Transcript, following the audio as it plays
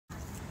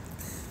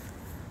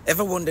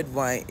Ever wondered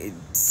why it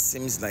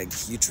seems like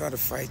you try to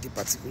fight a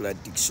particular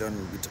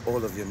addiction with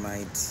all of your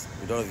might,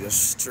 with all of your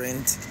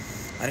strength,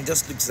 and it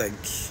just looks like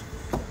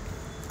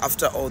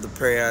after all the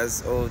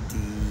prayers, all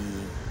the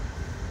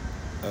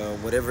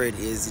whatever it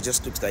is, it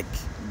just looks like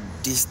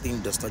this thing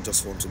does not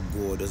just want to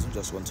go, doesn't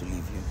just want to leave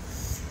you.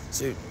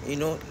 So,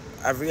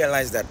 I've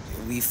realized that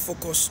we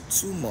focus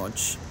too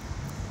much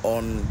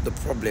on the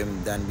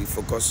problem than we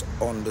focus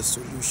on the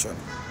solution.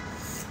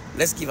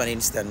 Let's give an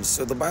instance.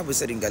 So the Bible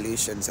said in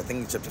Galatians, I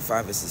think chapter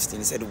 5 verse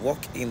 16, it said, walk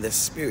in the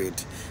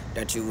spirit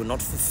that you will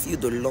not fulfill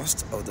the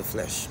lust of the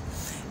flesh.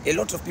 A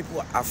lot of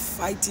people are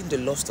fighting the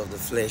lust of the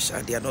flesh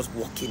and they are not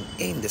walking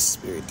in the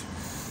spirit.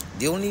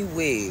 The only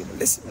way,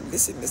 listen,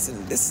 this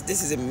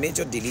is a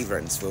major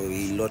deliverance for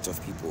a lot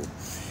of people.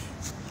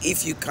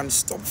 If you can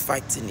stop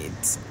fighting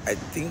it, I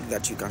think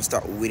that you can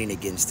start winning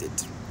against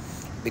it.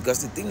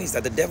 Because the thing is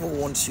that the devil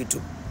wants you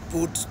to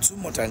put too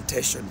much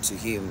attention to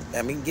him.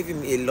 Give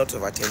him a lot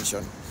of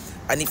attention.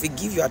 And if you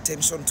give your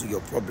attention to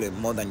your problem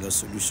more than your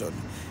solution,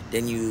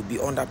 then you'll be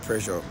under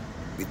pressure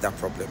with that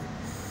problem.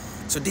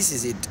 So this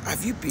is it.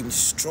 Have you been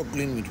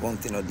struggling with one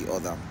thing or the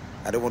other?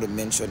 I don't want to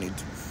mention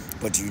it,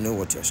 but you know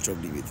what you're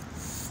struggling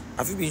with.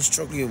 Have you been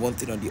struggling with one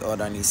thing or the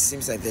other and it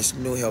seems like there's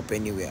no help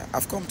anywhere?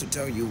 I've come to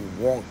tell you,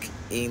 walk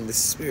in the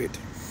spirit.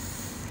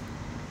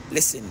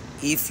 Listen,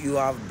 if you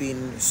have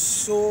been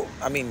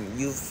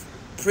you've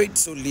prayed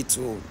so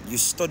little, you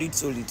studied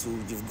so little,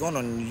 you've gone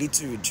on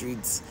little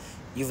retreats,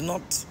 you've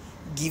not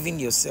given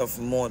yourself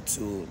more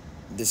to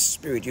the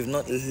spirit, you've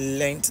not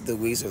learned the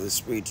ways of the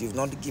spirit, you've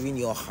not given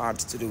your heart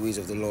to the ways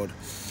of the Lord,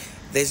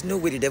 there's no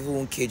way the devil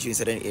won't cage you in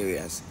certain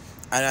areas.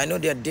 And I know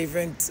there are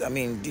different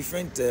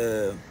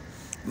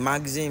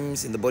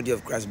maxims in the body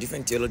of Christ,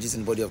 different theologies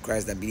in the body of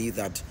Christ that believe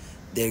that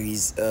there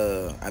is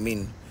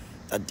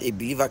that a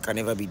believer can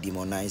never be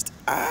demonized.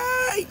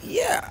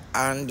 Yeah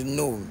and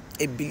no.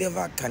 A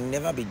believer can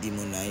never be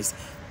demonized,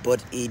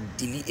 but a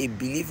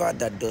believer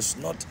that does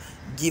not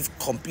give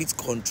complete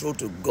control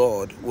to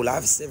God will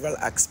have several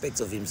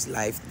aspects of his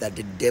life that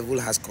the devil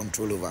has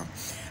control over.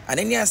 And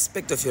any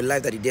aspect of your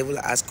life that the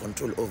devil has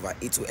control over,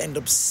 it will end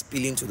up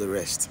spilling to the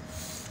rest.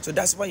 So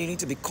that's why you need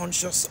to be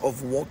conscious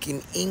of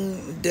walking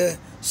in the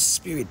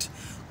spirit.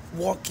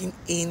 Walking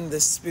in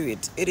the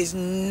spirit. It is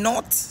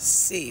not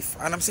safe,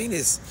 and I'm saying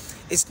this,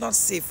 it's not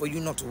safe for you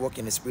not to walk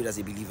in the spirit as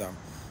a believer.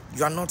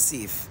 You are not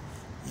safe.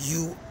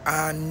 You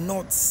are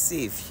not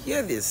safe.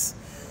 Hear this.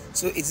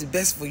 So it's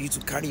best for you to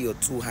carry your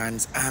two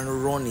hands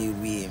and run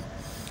away.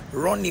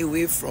 Run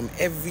away from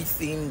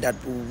everything that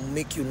will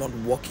make you not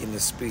walk in the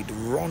spirit.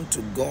 Run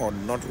to God,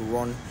 not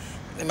run.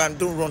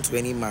 Don't run to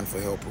any man for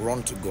help.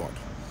 Run to God.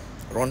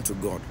 Run to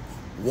God.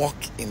 Walk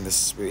in the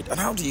spirit. And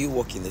how do you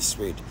walk in the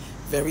spirit?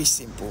 Very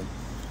simple.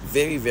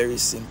 Very, very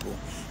simple.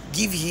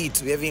 Give heed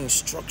to every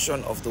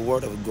instruction of the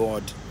word of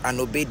God and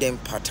obey them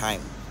part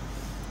time.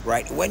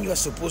 Right? When you are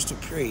supposed to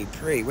pray,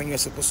 pray. When you are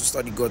supposed to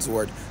study God's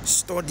word,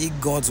 study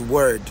God's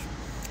word.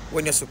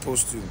 When you're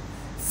supposed to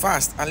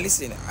fast. And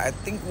listen, I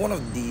think one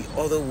of the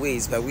other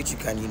ways by which you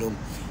can,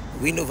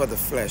 win over the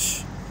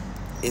flesh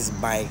is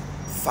by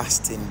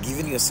fasting,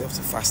 giving yourself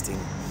to fasting.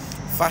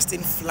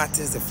 Fasting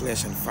flattens the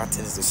flesh and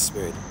fattens the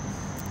spirit.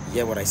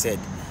 Hear what I said?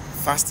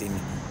 Fasting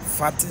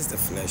fattens the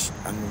flesh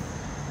and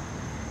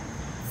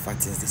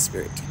fattens the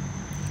spirit.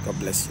 God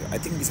bless you. I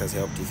think this has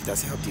helped you. If it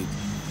has helped you,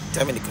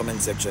 tell me in the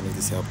comment section if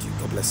this helped you.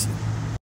 God bless you.